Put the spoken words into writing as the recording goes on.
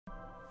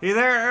Hey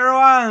there,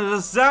 everyone!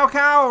 This is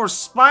Zalcow or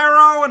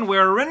Spyro, and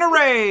we're in a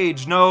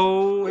rage!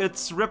 No,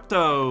 it's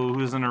Ripto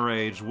who's in a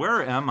rage.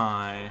 Where am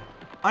I?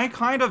 I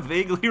kind of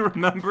vaguely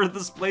remember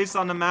this place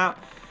on the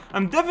map.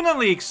 I'm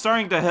definitely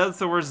starting to head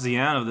towards the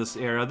end of this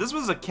era. This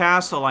was a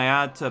castle I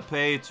had to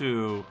pay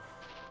to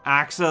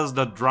access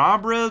the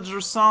drawbridge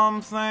or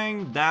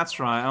something. That's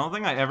right, I don't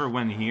think I ever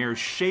went here.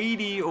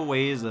 Shady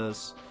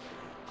Oasis.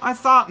 I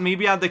thought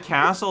maybe at the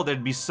castle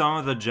there'd be some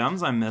of the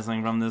gems I'm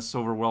missing from this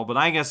overworld, but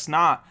I guess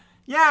not.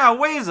 Yeah,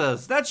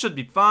 Oasis! That should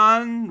be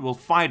fun. We'll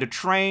fight a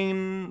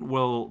train,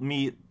 we'll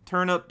meet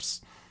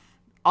turnips.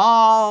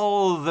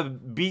 All the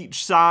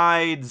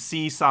beachside,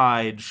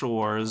 seaside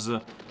shores.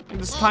 Like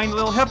this tiny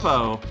little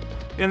hippo.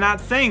 And that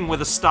thing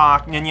with a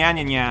stock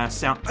nya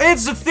sound.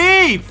 It's a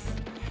thief!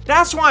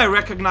 That's why I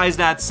recognize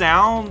that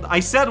sound. I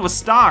said it was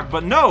stock,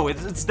 but no,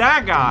 it's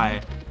that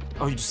guy.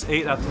 Oh, he just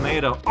ate that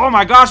tomato. Oh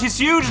my gosh, he's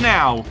huge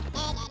now!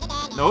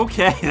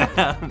 Okay,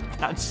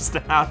 that just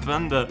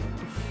happened.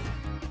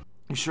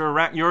 You sure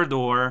wrecked your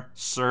door,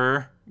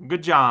 sir.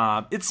 Good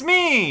job. It's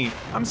me!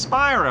 I'm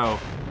Spyro.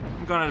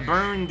 I'm gonna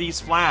burn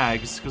these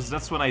flags, because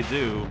that's what I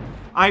do.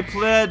 I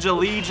pledge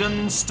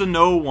allegiance to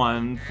no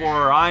one,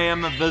 for I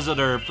am a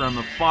visitor from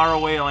a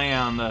faraway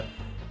land.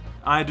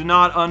 I do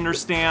not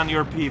understand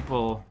your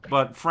people,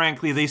 but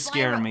frankly, they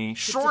scare me.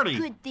 Shorty! It's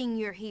a good thing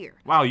you're here.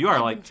 Wow, you are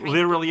like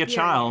literally a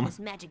child. This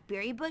magic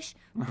berry bush,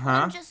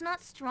 I'm just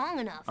not strong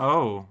enough.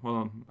 Oh,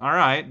 well,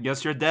 alright.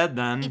 Guess you're dead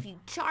then. If you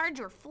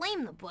charge or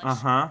flame the bush,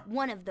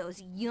 one of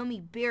those yummy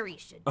berries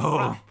should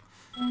drop.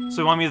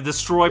 So you want me to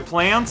destroy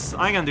plants?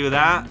 I can do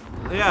that.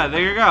 Yeah,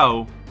 there you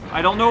go.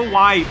 I don't know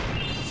why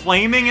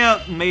flaming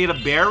it made a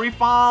berry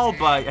fall,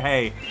 but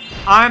hey,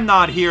 I'm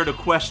not here to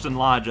question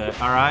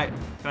logic, alright?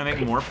 Can I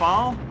make more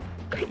fall?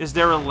 Is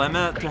there a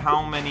limit to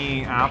how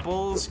many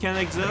apples can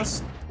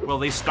exist? Will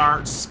they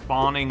start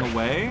spawning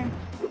away?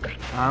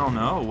 I don't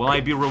know. Will I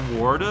be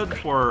rewarded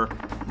for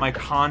my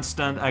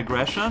constant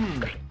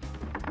aggression?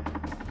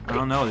 I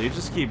don't know. They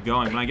just keep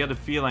going. But I get a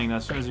feeling that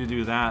as soon as you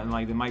do that, and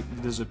like they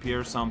might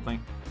disappear or something.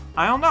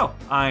 I don't know.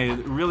 I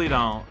really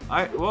don't.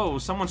 Whoa,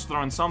 someone's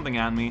throwing something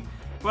at me.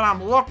 But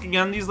I'm looking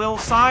in these little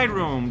side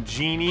room,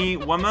 genie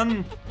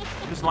woman.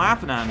 Just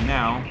laughing at me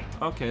now.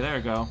 Okay, there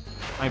you go.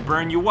 I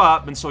burn you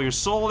up, and so your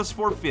soul is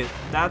forfeit.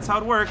 That's how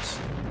it works.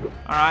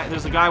 Alright,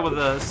 there's a guy with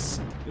a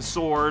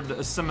sword,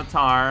 a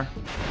scimitar.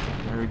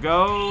 There we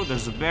go.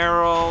 There's a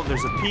barrel.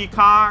 There's a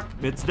peacock.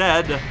 It's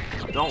dead.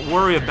 Don't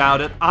worry about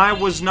it. I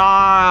was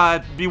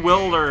not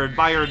bewildered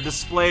by your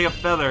display of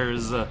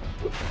feathers.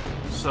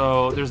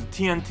 So, there's a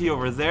TNT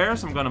over there,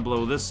 so I'm gonna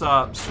blow this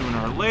up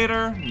sooner or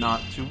later.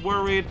 Not too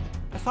worried.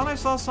 I thought I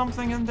saw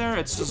something in there.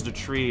 It's just a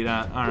tree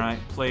that, alright,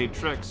 played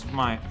tricks with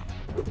my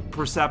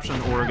perception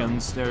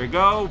organs. There we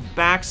go.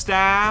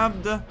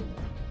 Backstabbed.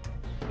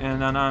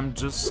 And then I'm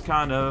just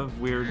kind of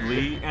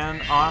weirdly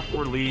and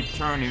awkwardly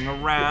turning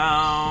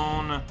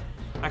around.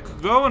 I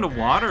could go into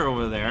water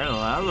over there.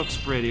 That looks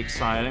pretty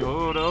exciting.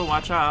 Oh, no,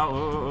 watch out.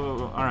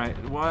 Oh, alright,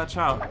 watch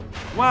out.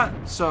 What?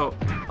 So,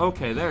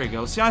 okay, there you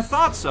go. See, I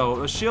thought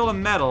so. A shield of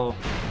metal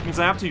means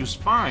I have to use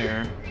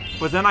fire.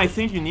 But then I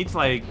think you need to,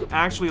 like,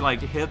 actually,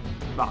 like, hit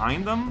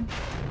behind them.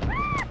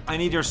 I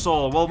need your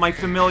soul. Well, my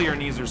familiar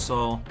needs your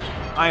soul.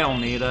 I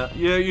don't need it.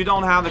 You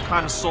don't have the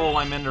kind of soul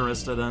I'm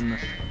interested in.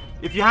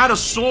 If you had a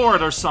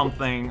sword or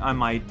something, I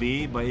might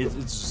be, but it's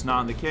just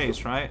not the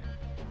case, right?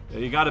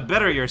 You gotta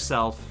better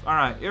yourself.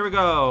 Alright, here we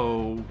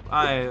go.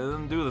 I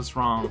didn't do this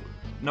wrong.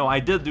 No,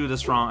 I did do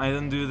this wrong. I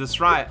didn't do this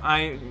right.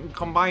 I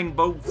combined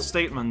both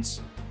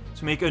statements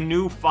to make a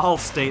new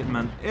false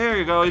statement. Here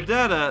you go, you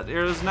did it.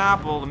 Here's an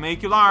apple to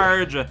make you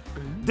large.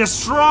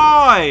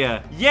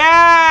 Destroy!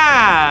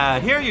 Yeah!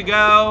 Here you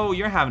go.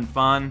 You're having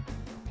fun.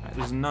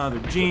 There's another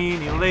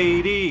genie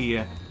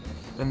lady.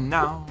 And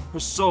now her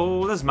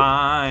soul is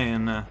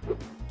mine.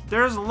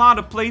 There's a lot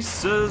of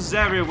places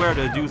everywhere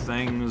to do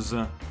things.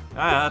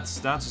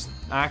 That's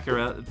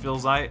accurate, it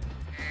feels like.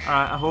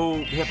 Alright, I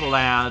hope Hippo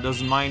Lad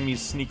doesn't mind me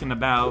sneaking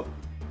about.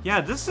 Yeah,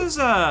 this is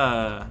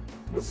a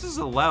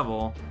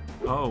level.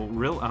 Oh,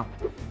 really? Oh,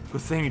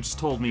 good thing you just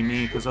told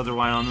me, because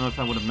otherwise I don't know if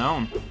I would have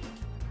known.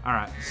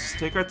 Alright, let's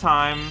take our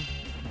time.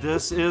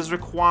 This is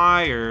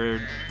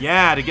required.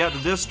 Yeah, to get to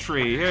this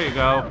tree. Here you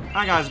go.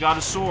 That guy's got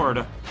a sword.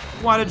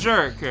 What a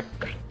jerk.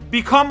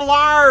 Become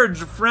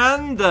large,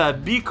 friend.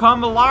 Become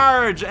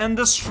large and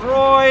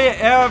destroy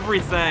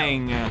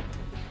everything.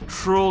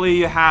 Truly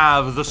you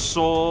have the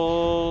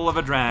soul of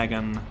a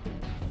dragon.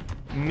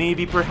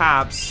 Maybe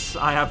perhaps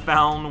I have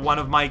found one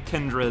of my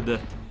kindred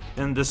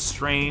in this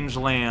strange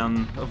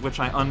land of which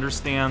I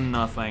understand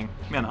nothing.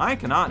 Man, I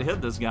cannot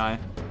hit this guy.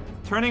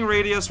 Turning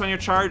radius when you're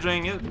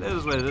charging, it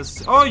is what it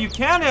is. Oh, you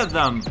can hit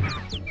them!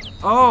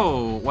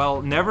 Oh,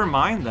 well, never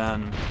mind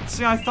then.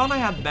 See, I thought I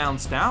had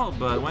bounced out,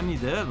 but when you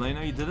did, you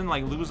know, you didn't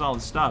like lose all the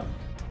stuff.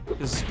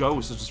 This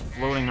ghost is just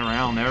floating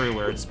around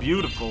everywhere. It's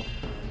beautiful.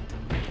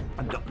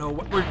 I don't know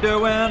what we're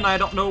doing, I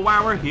don't know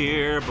why we're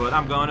here, but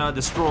I'm gonna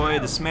destroy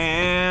this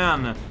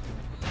man.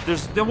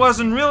 There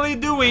wasn't really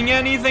doing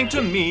anything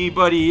to me,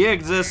 but he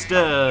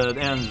existed,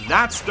 and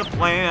that's the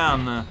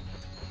plan.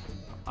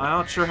 I'm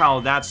not sure how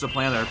that's the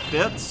plan that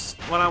fits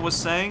what I was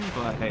saying,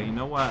 but hey, you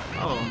know what?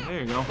 Oh,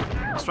 there you go.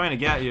 I was trying to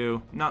get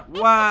you. Not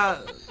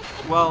what?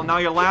 Well, now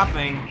you're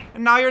laughing,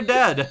 and now you're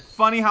dead.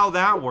 Funny how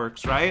that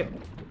works, right?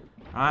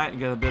 Alright,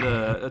 you get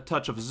a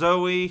touch of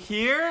Zoe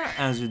here,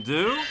 as you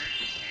do.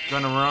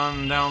 Gonna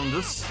run down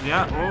this,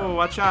 yeah, oh,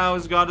 watch out,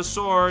 he's got a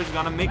sword, he's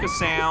gonna make a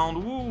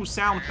sound, woo,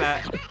 sound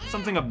effect.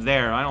 Something up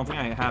there, I don't think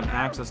I have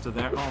access to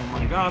there. Oh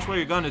my gosh, what are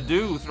you gonna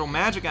do? Throw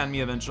magic at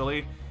me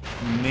eventually?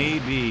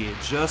 Maybe,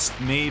 just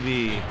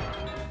maybe.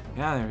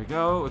 Yeah, there we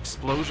go,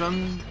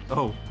 explosion.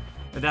 Oh,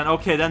 and then,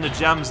 okay, then the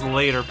gems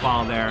later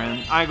fall there,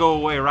 and I go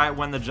away right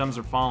when the gems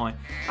are falling.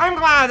 I'm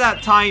glad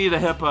that Tiny the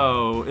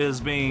Hippo is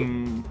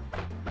being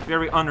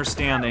very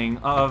understanding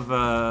of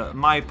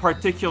my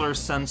particular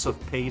sense of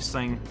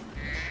pacing.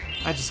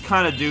 I just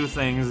kind of do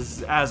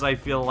things as I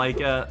feel like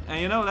it. And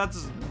you know,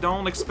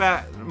 don't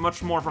expect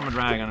much more from a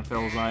dragon, it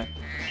feels like.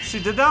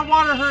 See, did that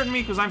water hurt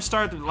me? Because I'm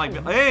starting to like,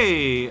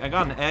 hey, I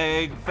got an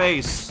egg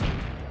face.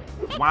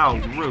 Wow,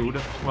 rude.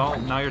 Well,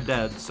 now you're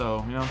dead,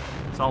 so, you know,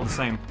 it's all the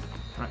same.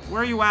 All right,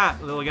 where are you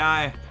at, little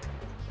guy?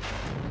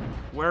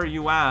 Where are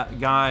you at,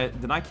 guy?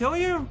 Did I kill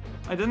you?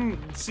 I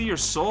didn't see your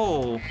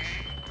soul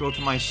go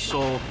to my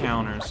soul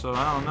counter, so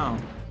I don't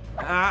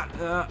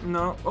know.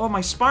 No. Oh,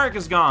 my spark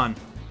is gone.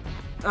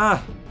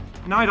 Now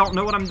I don't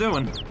know what I'm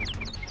doing.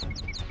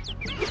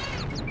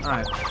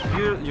 Alright,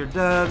 you're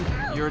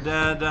dead. You're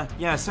dead.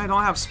 Yes, I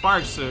don't have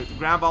sparks to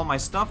grab all my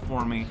stuff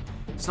for me.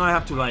 So now I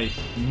have to, like,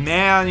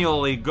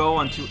 manually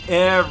go into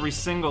every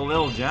single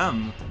little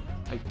gem.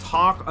 Like,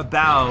 talk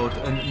about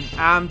an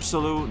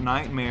absolute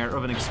nightmare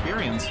of an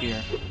experience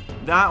here.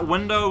 That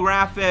window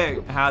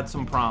graphic had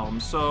some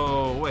problems.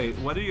 So, wait,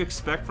 what do you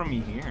expect from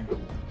me here?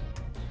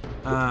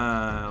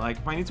 Like,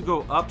 if I need to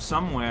go up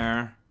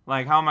somewhere,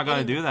 like, how am I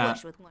gonna do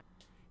that?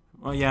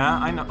 Well, yeah,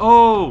 I know.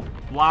 Oh,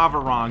 lava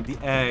rock, the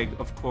egg,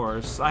 of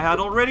course. I had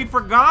already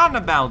forgotten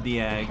about the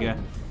egg.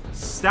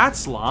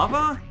 That's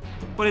lava?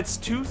 But it's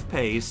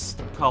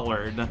toothpaste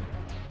colored.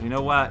 You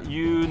know what?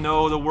 You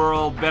know the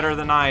world better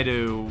than I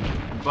do,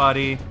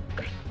 buddy.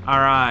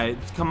 Alright,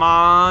 come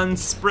on,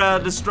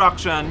 spread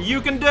destruction.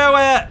 You can do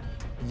it!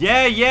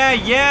 Yeah, yeah,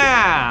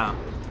 yeah!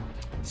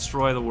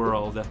 Destroy the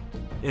world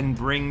and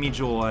bring me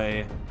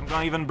joy. I'm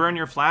gonna even burn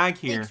your flag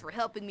here. Thanks for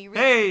helping me reach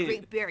the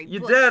great berry bush. You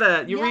did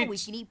it! You now we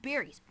can eat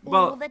berries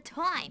all the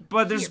time.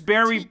 But there's Here,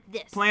 berry take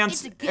this. plants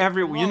It's a gift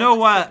everywhere. from You all know of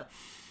us what? together.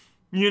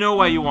 You know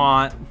what you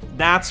want.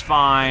 That's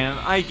fine.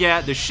 I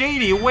get the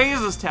shady ways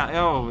this town.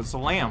 Oh, it's a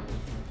lamp.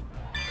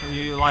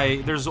 You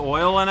like, there's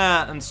oil in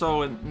it, and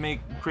so it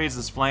creates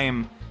this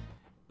flame.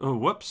 Oh,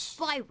 whoops.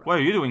 Spyro, what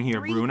are you doing here,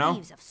 three Bruno?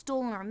 thieves have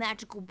stolen our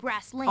magical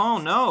brass lamps. Oh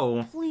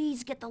no.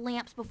 Please get the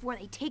lamps before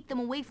they take them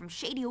away from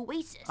Shady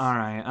Oasis.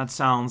 Alright, that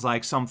sounds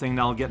like something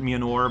that'll get me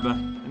an orb.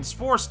 It's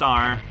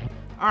 4-star.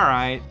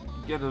 Alright.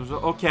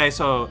 Okay,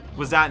 so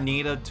was that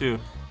needed to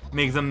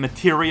make them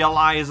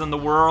materialize in the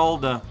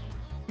world? Man,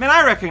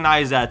 I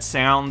recognize that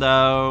sound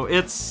though.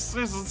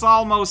 It's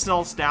almost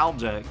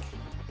nostalgic.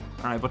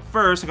 Alright, but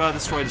first I gotta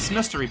destroy this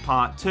mystery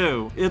pot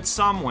too. It's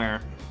somewhere.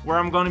 Where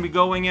I'm gonna be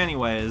going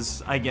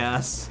anyways, I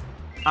guess.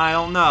 I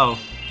don't know.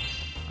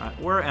 Alright,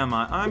 where am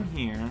I? I'm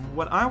here.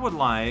 What I would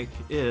like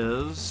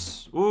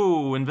is...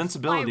 Ooh,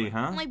 invincibility, Spyro,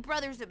 huh? My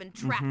brothers have been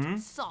trapped in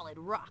solid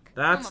rock.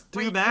 That's I'm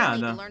afraid too bad.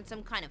 You'll need to learn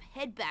some kind of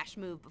head bash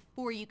move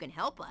before you can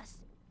help us.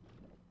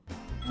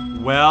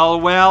 Well,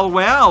 well,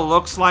 well,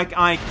 looks like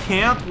I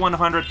can't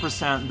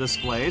 100% this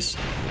place,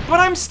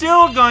 but I'm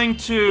still going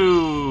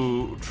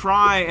to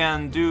try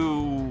and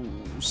do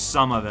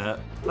some of it.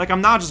 Like,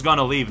 I'm not just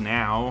gonna leave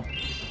now.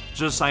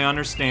 Just, I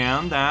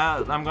understand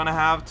that I'm gonna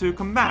have to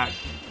come back.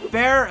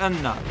 Fair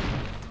enough.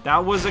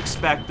 That was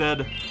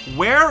expected.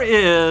 Where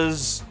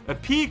is a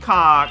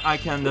peacock I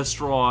can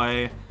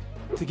destroy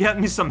to get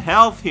me some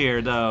health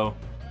here, though?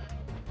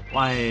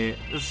 Like,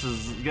 this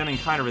is getting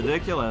kind of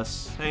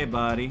ridiculous. Hey,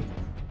 buddy.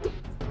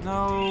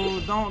 No,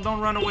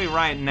 don't run away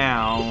right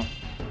now.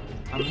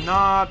 I'm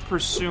not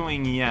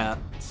pursuing yet.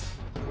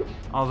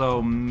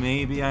 Although,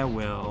 maybe I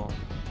will.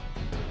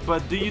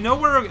 But do you know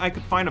where I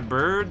could find a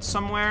bird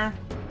somewhere?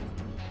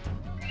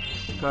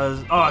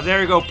 Because, oh,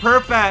 there you go,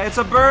 perfect, it's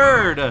a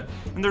bird!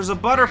 And there's a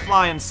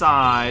butterfly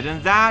inside,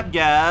 and that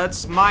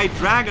gets my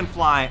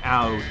dragonfly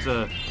out.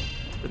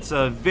 It's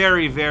a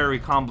very, very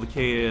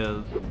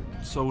complicated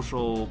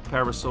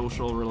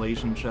parasocial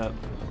relationship.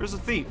 There's a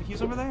thief,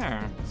 he's over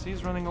there. See,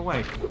 he's running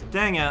away.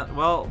 Dang it,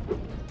 well,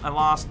 I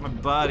lost my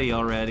buddy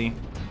already.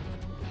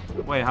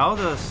 Wait, how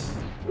does...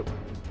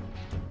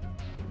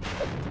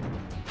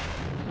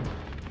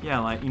 Yeah,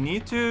 like, you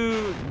need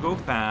to go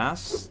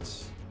fast.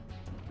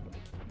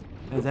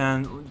 And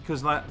then,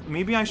 because, like,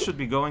 maybe I should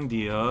be going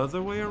the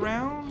other way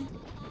around?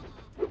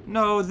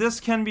 No, this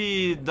can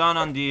be done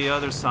on the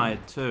other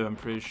side, too, I'm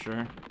pretty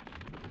sure.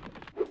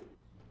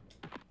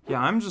 Yeah,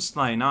 I'm just,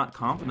 like, not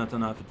confident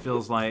enough, it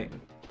feels like.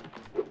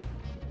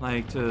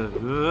 Like,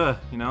 to,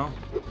 you know?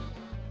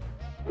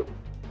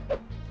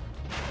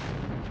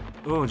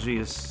 Oh,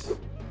 jeez.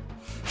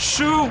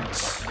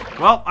 Shoot!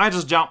 Well, I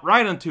just jumped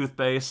right in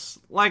toothpaste,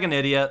 like an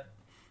idiot.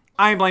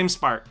 I blame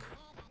Spark.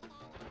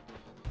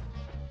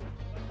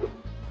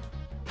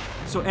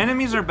 So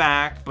enemies are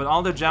back, but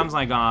all the gems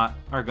I got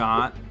are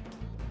got.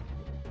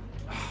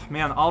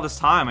 Man, all this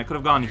time, I could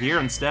have gone here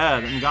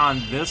instead and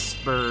gone this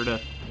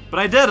bird. But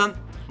I didn't.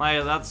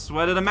 Like, that's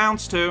what it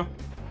amounts to.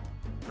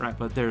 Right,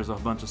 but there's a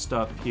bunch of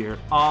stuff here.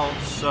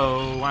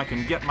 Also, I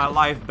can get my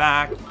life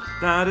back.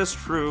 That is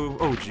true.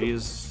 Oh,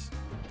 jeez.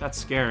 That's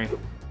scary.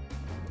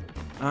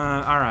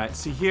 Alright.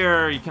 See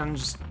here, you can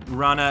just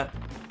run it.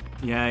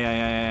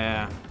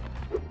 Yeah.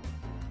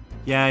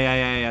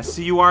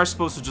 See, you are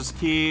supposed to just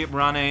keep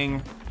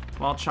running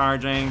while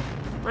charging.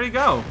 Where'd he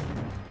go?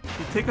 Did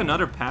he take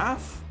another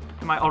path?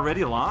 Am I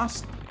already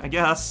lost? I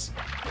guess.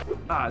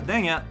 Ah,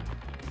 dang it.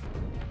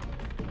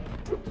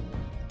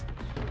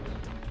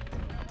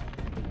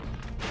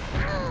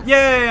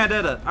 Yay, I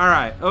did it.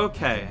 Alright,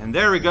 okay. And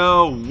there we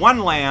go. One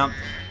lamp.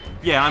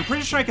 Yeah, I'm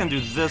pretty sure I can do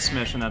this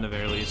mission at the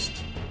very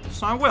least.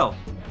 So I will.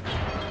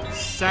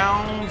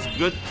 Sounds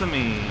good to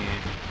me.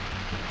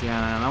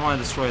 Yeah, and I want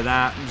to destroy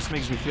that. It just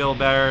makes me feel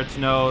better to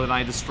know that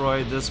I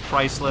destroyed this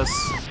priceless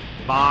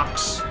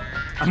box.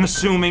 I'm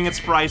assuming it's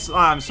priceless.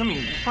 I'm assuming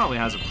it probably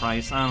has a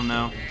price. I don't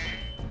know.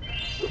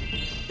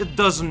 It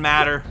doesn't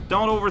matter.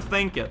 Don't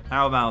overthink it.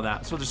 How about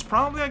that? So there's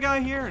probably a guy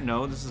here?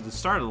 No, this is the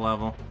start of the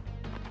level.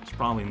 There's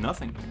probably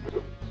nothing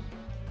here.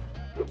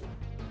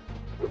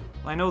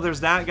 I know there's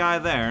that guy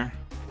there.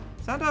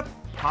 Is that a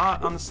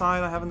pot on the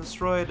side I haven't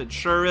destroyed? It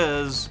sure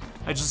is.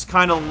 I just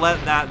kind of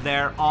let that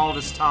there all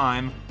this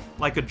time.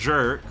 Like a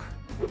jerk.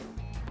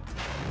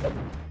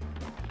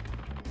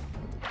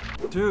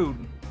 Dude.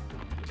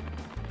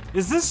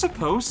 Is this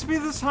supposed to be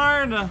this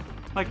hard?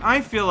 Like,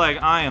 I feel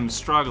like I am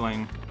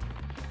struggling.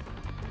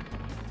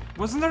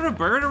 Wasn't there a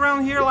bird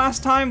around here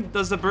last time?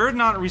 Does the bird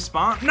not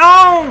respawn?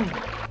 No!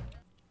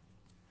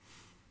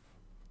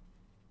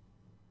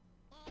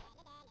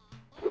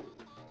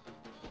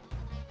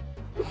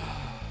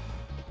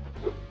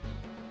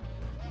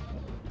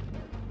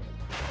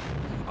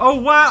 Oh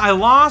wow, I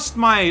lost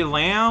my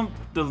lamp.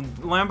 The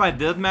lamp I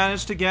did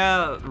manage to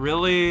get,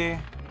 really?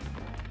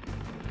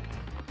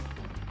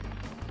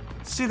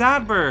 See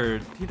that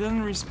bird? He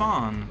didn't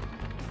respawn.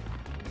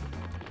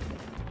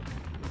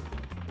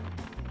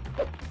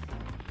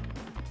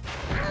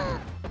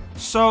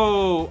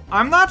 So,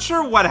 I'm not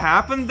sure what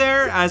happened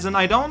there, as in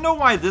I don't know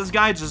why this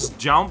guy just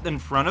jumped in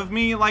front of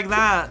me like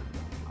that.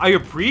 I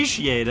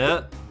appreciate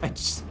it. I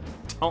just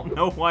don't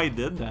know why he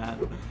did that.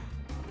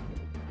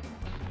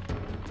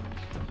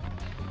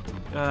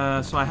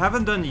 So I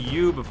haven't done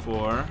you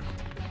before.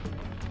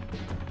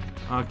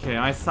 Okay,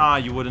 I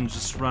thought you wouldn't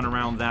just run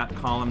around that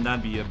column.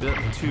 That'd be a bit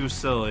too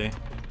silly.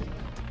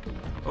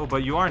 Oh,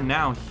 but you are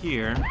now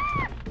here.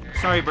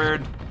 Sorry,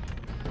 bird.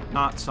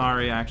 Not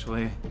sorry,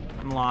 actually.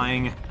 I'm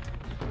lying.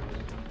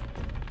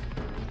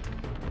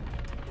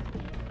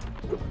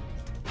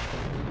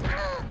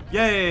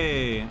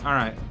 Yay!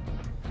 Alright.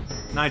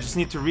 Now I just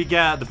need to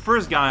re-get the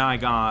first guy I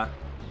got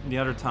the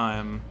other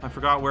time. I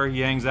forgot where he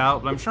hangs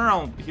out, but I'm sure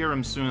I'll hear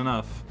him soon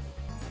enough.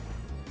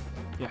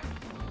 Yeah.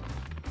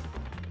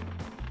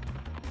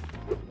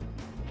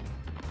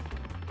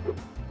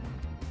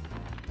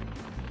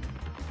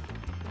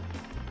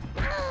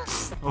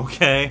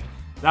 Okay.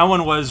 That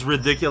one was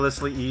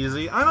ridiculously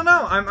easy. I don't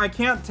know. I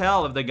can't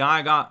tell if the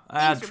guy I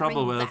had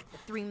trouble with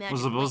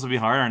was supposed to be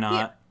hard or not.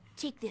 Here,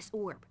 take this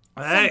orb.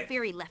 Hey. Some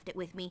fairy left it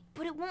with me,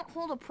 but it won't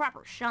hold a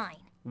proper shine.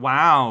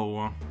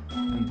 Wow.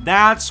 And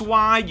that's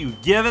why you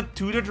give it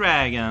to the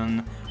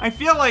dragon. I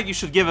feel like you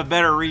should give a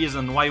better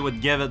reason why you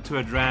would give it to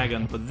a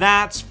dragon, but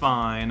that's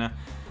fine.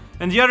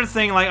 And the other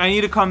thing, like, I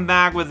need to come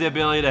back with the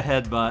ability to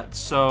headbutt,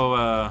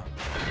 so,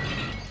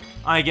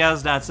 I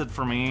guess that's it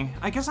for me.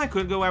 I guess I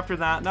could go after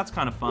that. That's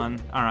kind of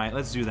fun. Alright,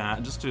 let's do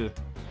that, just to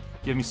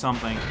give me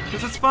something.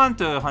 Because it's fun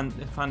to hunt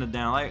it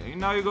down. Like,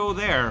 now you go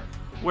there.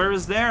 Where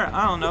is there?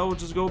 I don't know,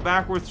 just go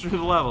backwards through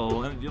the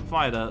level, and you'll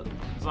find it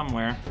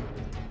somewhere.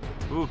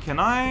 Ooh, can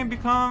I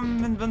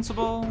become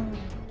invincible?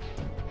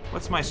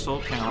 What's my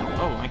soul count?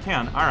 Oh, I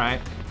can.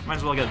 Alright. Might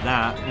as well get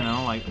that, you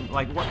know,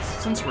 like what,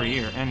 since we're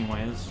here,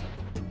 anyways.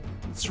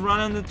 Let's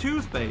run into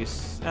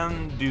toothpaste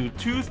and do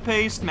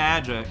toothpaste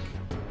magic.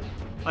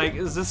 Like,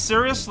 is this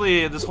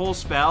seriously this whole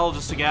spell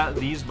just to get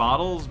these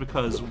bottles?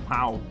 Because,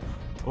 wow.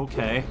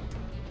 Okay.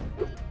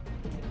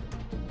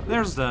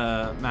 There's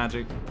the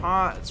magic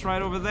pot. It's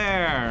right over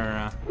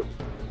there.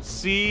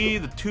 See,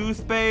 the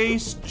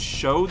toothpaste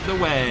showed the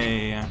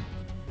way.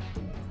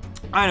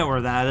 I know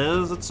where that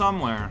is. It's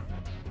somewhere.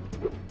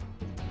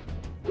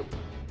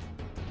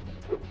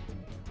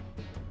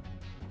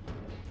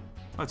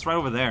 Oh, it's right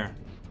over there.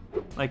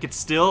 Like, it's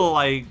still,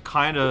 like,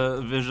 kind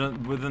of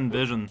within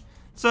vision.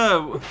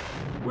 So,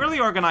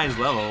 really organized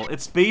level.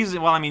 It's basically,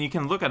 well, I mean, you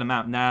can look at a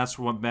map. Nah, that's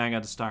what bag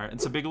at the start.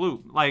 It's a big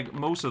loop. Like,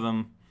 most of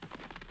them.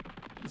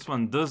 This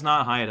one does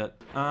not hide it.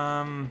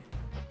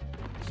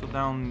 So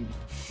down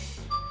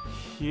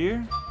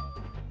here?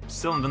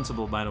 Still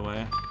invincible, by the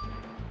way.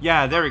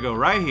 Yeah, there we go,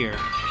 right here.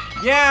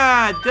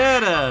 Yeah, I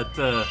did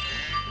it!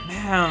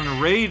 Man,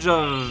 Rage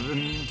of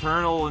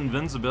Internal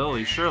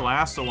Invincibility sure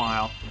lasts a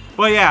while.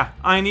 But yeah,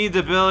 I need the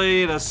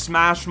ability to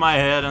smash my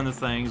head into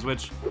things,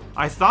 which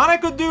I thought I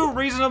could do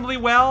reasonably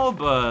well,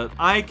 but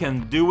I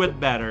can do it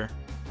better.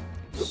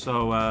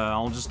 So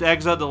I'll just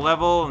exit the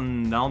level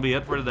and that'll be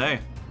it for today.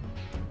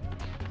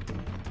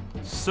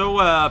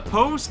 So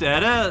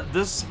post-edit,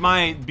 this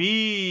might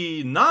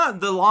be not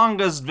the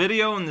longest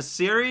video in the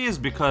series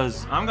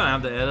because I'm gonna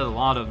have to edit a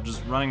lot of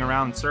just running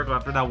around in circle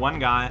after that one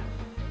guy.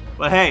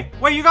 But hey,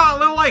 wait, you got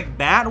little like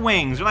bat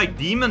wings, you're like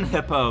demon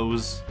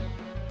hippos.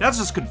 That's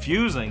just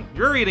confusing.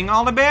 You're eating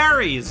all the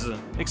berries!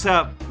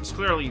 Except, there's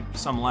clearly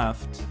some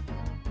left.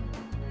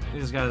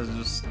 These guys are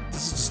just...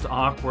 This is just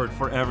awkward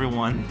for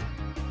everyone.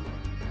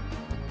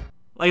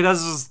 Like,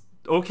 that's just...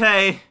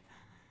 Okay.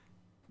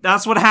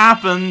 That's what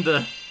happened.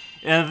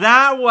 And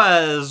that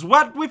was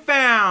what we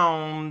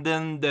found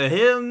in the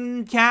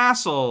hidden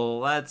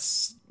castle.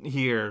 That's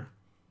here.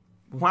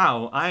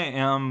 Wow, I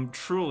am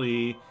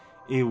truly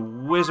a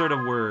wizard of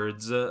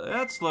words.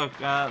 Let's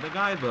look at the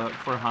guidebook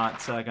for a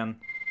hot second.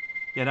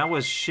 Yeah, that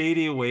was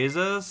Shady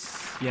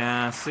Oasis.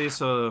 Yeah, see,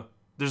 so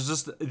there's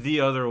just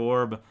the other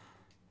orb.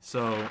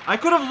 So I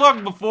could have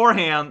looked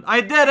beforehand.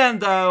 I didn't,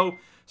 though.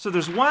 So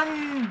there's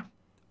one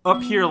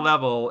up here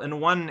level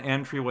and one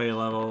entryway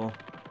level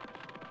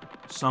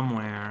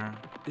somewhere.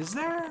 Is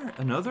there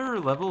another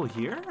level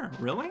here?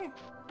 Really?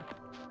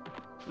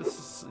 This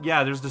is,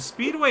 yeah, there's the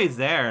speedway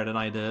there that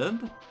I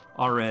did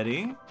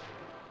already.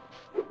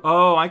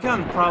 Oh, I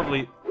can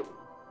probably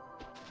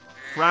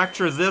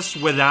fracture this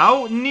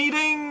without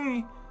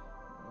needing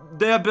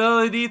the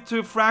ability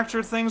to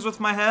fracture things with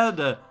my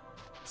head.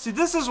 See,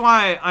 this is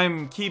why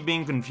I'm keep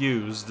being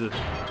confused.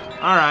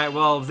 Alright,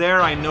 well,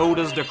 there I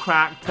noticed the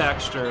cracked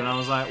texture, and I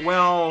was like,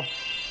 well,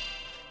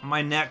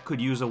 my neck could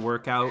use a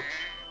workout.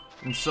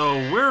 And so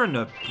we're in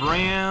a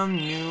brand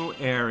new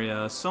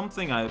area.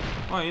 Something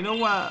well, you know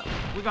what?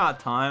 We got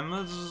time.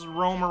 Let's just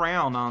roam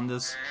around on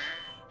this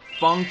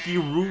funky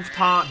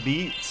rooftop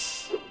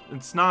beats.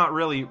 It's not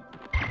really...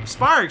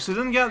 Sparks, we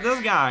didn't get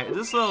this guy,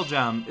 this little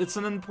gem. It's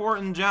an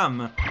important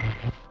gem.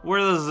 Where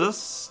does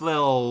this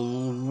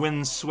little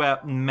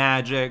windswept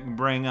magic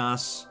bring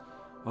us?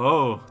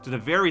 Oh, to the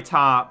very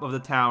top of the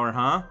tower,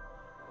 huh?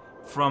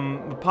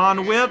 From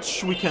upon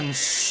which we can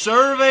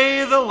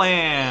survey the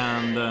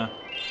land.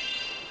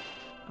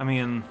 I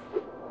mean,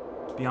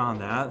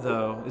 beyond that,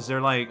 though, is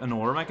there like an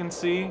orb I can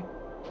see?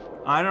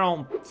 I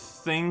don't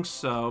think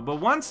so. But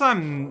once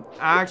I'm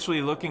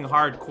actually looking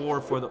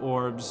hardcore for the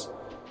orbs,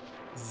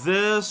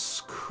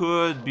 this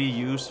could be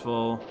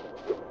useful.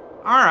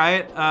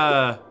 Alright,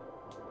 I'm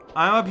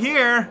up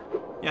here.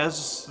 Yeah,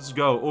 let's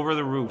go over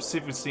the roof. See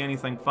if we see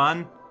anything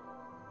fun.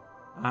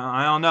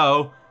 I don't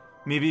know.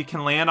 Maybe you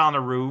can land on the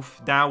roof.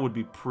 That would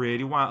be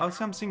pretty wild. Oh,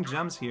 see, I'm seeing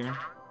gems here.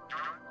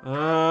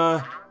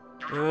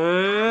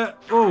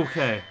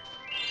 Okay.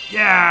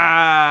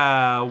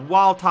 Yeah!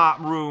 Wall top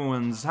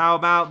ruins. How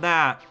about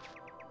that?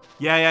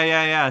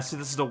 Yeah. See,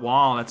 this is the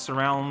wall that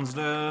surrounds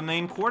the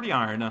main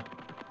courtyard.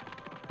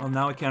 Well,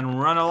 now we can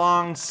run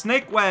along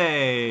Snake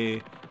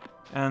Way.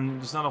 And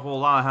there's not a whole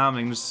lot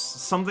happening. There's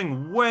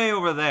something way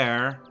over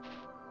there.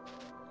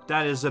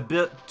 That is a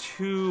bit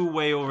too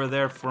way over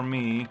there for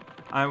me.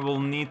 I will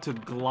need to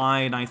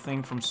glide, I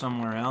think, from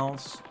somewhere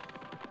else.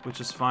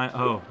 Which is fine.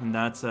 Oh, and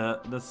that's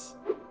it.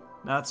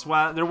 That's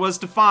what there was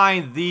to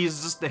find.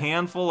 These, just a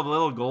handful of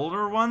little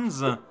golder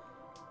ones.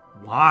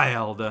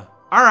 Wild.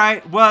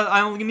 Alright, well,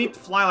 I need to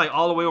fly like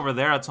all the way over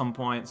there at some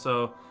point,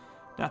 so...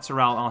 That's a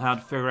route I'll have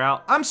to figure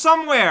out. I'm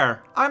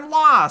somewhere! I'm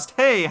lost!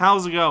 Hey,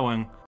 how's it going?